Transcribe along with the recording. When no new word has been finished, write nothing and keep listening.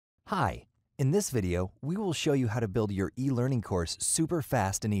Hi, in this video, we will show you how to build your e-learning course super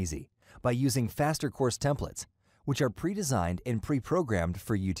fast and easy by using Fastercourse templates, which are pre-designed and pre-programmed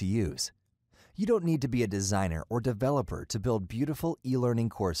for you to use. You don't need to be a designer or developer to build beautiful e-learning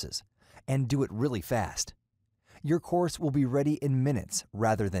courses and do it really fast. Your course will be ready in minutes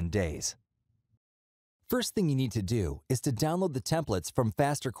rather than days. First thing you need to do is to download the templates from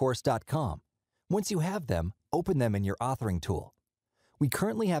Fastercourse.com. Once you have them, open them in your authoring tool. We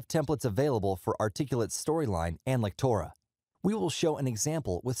currently have templates available for Articulate Storyline and Lectora. We will show an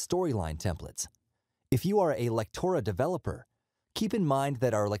example with Storyline templates. If you are a Lectora developer, keep in mind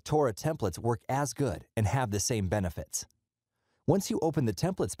that our Lectora templates work as good and have the same benefits. Once you open the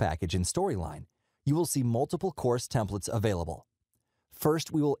templates package in Storyline, you will see multiple course templates available.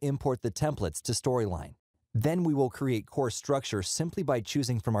 First, we will import the templates to Storyline. Then we will create course structure simply by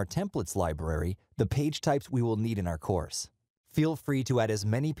choosing from our templates library the page types we will need in our course. Feel free to add as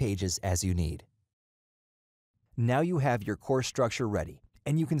many pages as you need. Now you have your course structure ready,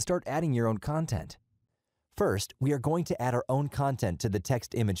 and you can start adding your own content. First, we are going to add our own content to the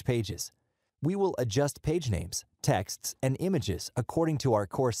text image pages. We will adjust page names, texts, and images according to our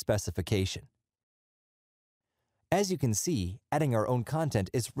course specification. As you can see, adding our own content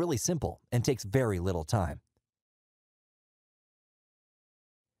is really simple and takes very little time.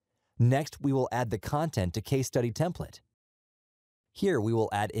 Next, we will add the content to case study template. Here we will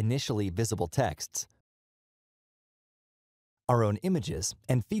add initially visible texts, our own images,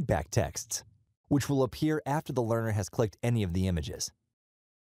 and feedback texts, which will appear after the learner has clicked any of the images.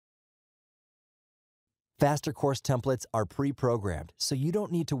 Fastercourse templates are pre-programmed, so you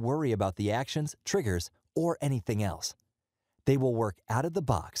don't need to worry about the actions, triggers, or anything else. They will work out of the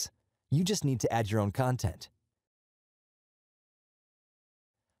box. You just need to add your own content.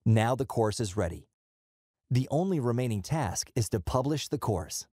 Now the course is ready. The only remaining task is to publish the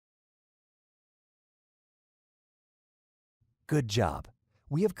course. Good job!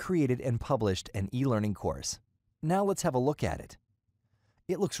 We have created and published an e-learning course. Now let's have a look at it.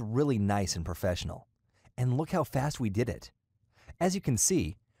 It looks really nice and professional. And look how fast we did it. As you can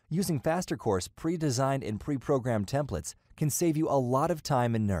see, using Fastercourse pre-designed and pre-programmed templates can save you a lot of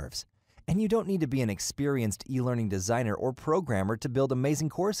time and nerves. And you don't need to be an experienced e-learning designer or programmer to build amazing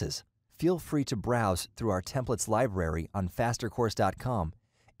courses. Feel free to browse through our templates library on Fastercourse.com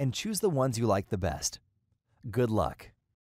and choose the ones you like the best. Good luck!